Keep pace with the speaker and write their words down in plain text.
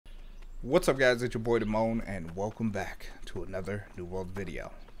What's up, guys? It's your boy Damone, and welcome back to another New World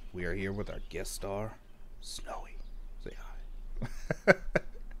video. We are here with our guest star, Snowy. Say hi.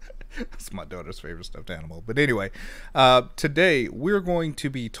 That's my daughter's favorite stuffed animal. But anyway, today we're going to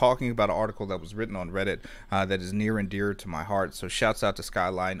be talking about an article that was written on Reddit that is near and dear to my heart. So shouts out to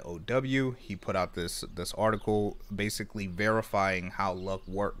Skyline OW. He put out this article basically verifying how luck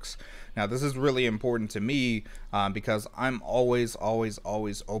works. Now, this is really important to me because I'm always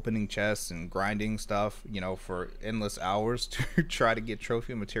opening chests and grinding stuff, you know, for endless hours to try to get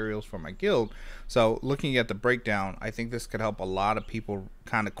trophy materials for my guild. So looking at the breakdown, I think this could help a lot of people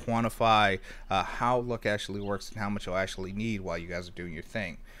kind of quantify how luck actually works and how much you'll actually need while you guys are doing your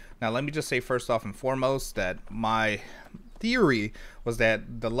thing. Now, let me just say first off and foremost that my theory was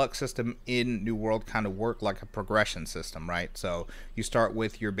that the luck system in New World kind of worked like a progression system, right? So you start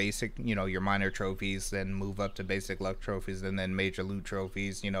with your basic, you know, your minor trophies, then move up to basic luck trophies, and then major loot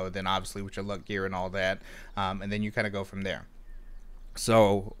trophies, you know, then obviously with your luck gear and all that, and then you kind of go from there.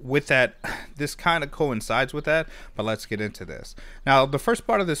 So with that, this kind of coincides with that, but let's get into this. Now, the first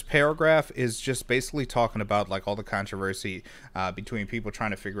part of this paragraph is just basically talking about like all the controversy between people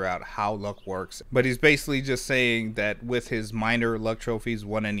trying to figure out how luck works. But he's basically just saying that with his minor luck trophies,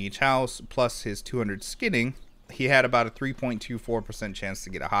 one in each house, plus his 200 skinning, he had about a 3.24% chance to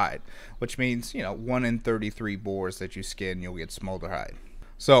get a hide, which means, you know, 1 in 33 boars that you skin, you'll get smolder hide.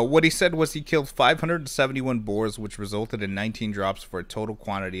 So what he said was he killed 571 boars, which resulted in 19 drops for a total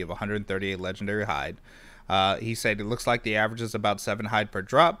quantity of 138 legendary hide. He said it looks like the average is about 7 hide per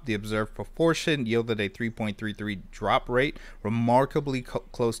drop. The observed proportion yielded a 3.33 drop rate, remarkably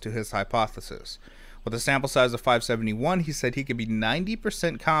close to his hypothesis. With a sample size of 571, he said he could be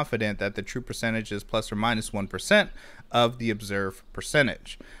 90% confident that the true percentage is plus or minus 1% of the observed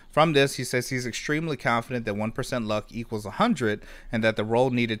percentage. From this, he says he's extremely confident that 1% luck equals 100, and that the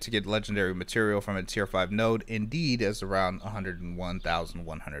roll needed to get legendary material from a tier 5 node indeed is around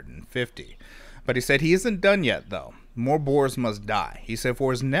 101,150. But he said he isn't done yet, though. More boars must die. He said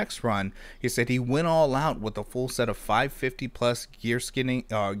for his next run, he said he went all out with a full set of 550 plus gear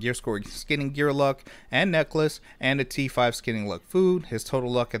score skinning gear luck and necklace, and a T5 skinning luck food. His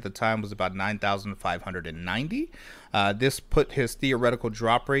total luck at the time was about 9,590. This put his theoretical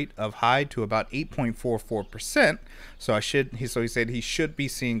drop rate of hide to about 8.44%. So he said he should be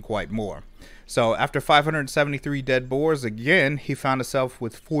seeing quite more. So after 573 dead boars, again, he found himself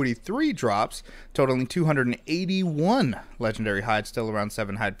with 43 drops, totaling 281 legendary hide, still around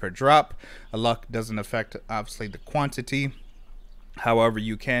 7 hide per drop. Luck doesn't affect, obviously, the quantity. However,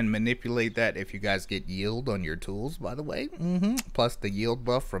 you can manipulate that if you guys get yield on your tools, by the way. Plus the yield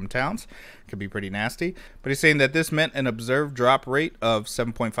buff from towns could be pretty nasty. But he's saying that this meant an observed drop rate of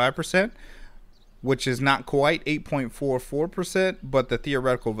 7.5%. which is not quite 8.44%, but the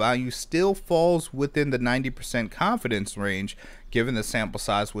theoretical value still falls within the 90% confidence range given the sample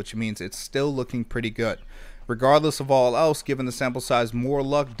size, which means it's still looking pretty good. Regardless of all else, given the sample size, more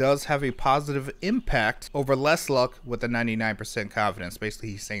luck does have a positive impact over less luck with a 99% confidence.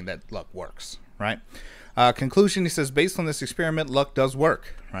 Basically, he's saying that luck works, right? Conclusion, he says, based on this experiment, luck does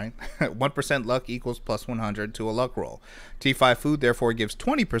work, right? 1% luck equals plus 100 to a luck roll. T5 food, therefore, gives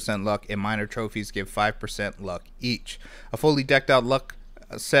 20% luck, and minor trophies give 5% luck each. A fully decked out luck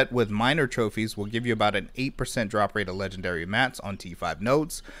set with minor trophies will give you about an 8% drop rate of legendary mats on T5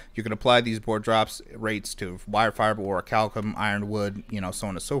 nodes. You can apply these board drops rates to wire fiber or calcum, ironwood, you know, so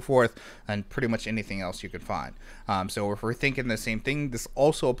on and so forth, and pretty much anything else you can find. So if we're thinking the same thing, this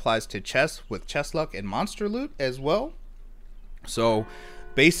also applies to chests with chest luck and monster loot as well. So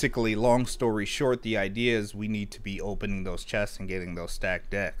basically, long story short, the idea is we need to be opening those chests and getting those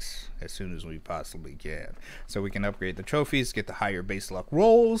stacked decks as soon as we possibly can, so we can upgrade the trophies, get the higher base luck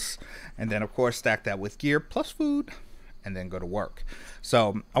rolls, and then of course stack that with gear plus food, and then go to work.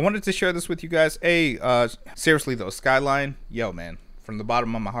 So I wanted to share this with you guys. Seriously though, Skyline, yo man, from the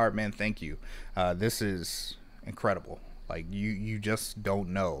bottom of my heart, man, thank you. This is incredible. Like, you just don't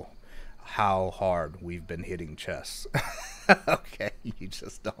know how hard we've been hitting chests. Okay, you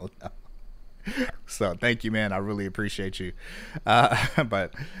just don't know. So thank you, man. I really appreciate you.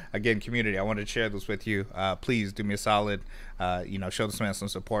 But again, community, I wanted to share this with you. Please do me a solid, you know, show this man some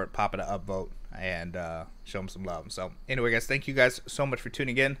support, pop it an upvote, and show him some love. So anyway, guys, thank you guys so much for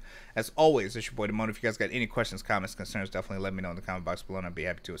tuning in. As always, it's your boy Damone. If you guys got any questions, comments, concerns, definitely let me know in the comment box below, and I'd be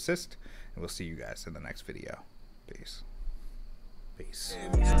happy to assist. And we'll see you guys in the next video. Peace. Peace.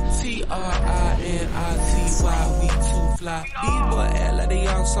 T-R-I-N-I-T-Y, we too fly. These boy act like they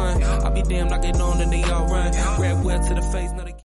young son. I be damn like they known and they all run. Grab well to the face, no they